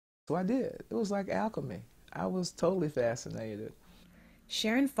So I did. It was like alchemy. I was totally fascinated.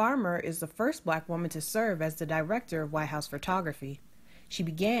 Sharon Farmer is the first Black woman to serve as the director of White House photography. She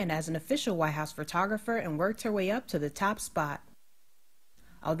began as an official White House photographer and worked her way up to the top spot.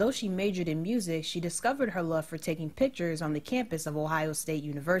 Although she majored in music, she discovered her love for taking pictures on the campus of Ohio State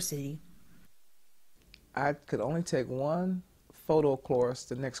University. I could only take one photo course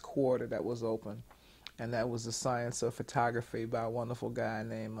the next quarter that was open, and that was the science of photography by a wonderful guy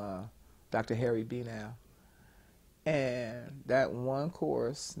named Dr. Harry Benow. And that one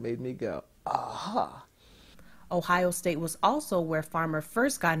course made me go, aha. Ohio State was also where Farmer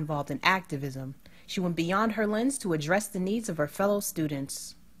first got involved in activism. She went beyond her lens to address the needs of her fellow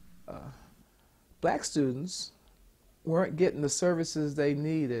students. Black students weren't getting the services they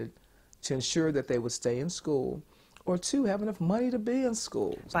needed to ensure that they would stay in school, or to have enough money to be in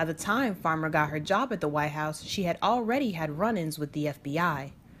school. By the time Farmer got her job at the White House, she had already had run-ins with the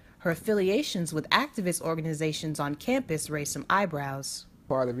FBI. Her affiliations with activist organizations on campus raised some eyebrows.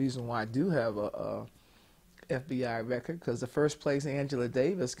 Part of the reason why I do have a FBI record, because the first place Angela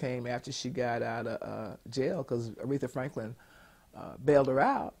Davis came after she got out of jail, because Aretha Franklin bailed her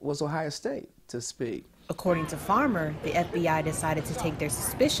out, was Ohio State to speak. According to Farmer, the FBI decided to take their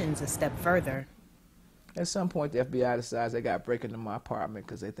suspicions a step further. At some point, the FBI decides they got to break into my apartment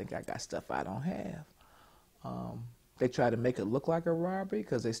because they think I got stuff I don't have. They try to make it look like a robbery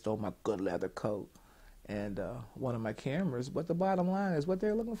because they stole my good leather coat and one of my cameras. But the bottom line is what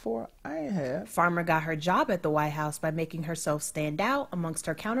they're looking for, I ain't have. Farmer got her job at the White House by making herself stand out amongst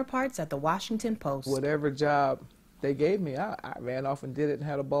her counterparts at the Washington Post. Whatever job they gave me, I ran off and did it and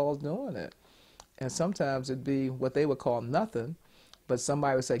had a ball doing it. And sometimes it'd be what they would call nothing, but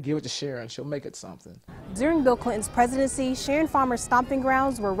somebody would say, give it to Sharon, she'll make it something. During Bill Clinton's presidency, Sharon Farmer's stomping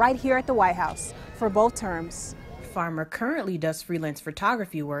grounds were right here at the White House for both terms. Farmer currently does freelance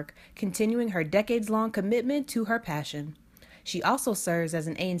photography work, continuing her decades-long commitment to her passion. She also serves as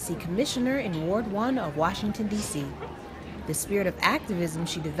an ANC commissioner in Ward 1 of Washington, D.C. The spirit of activism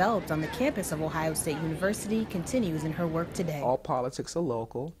she developed on the campus of Ohio State University continues in her work today. All politics are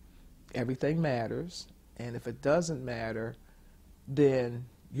local, everything matters, and if it doesn't matter, then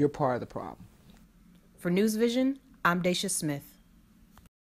you're part of the problem. For NewsVision, I'm Daesha Smith.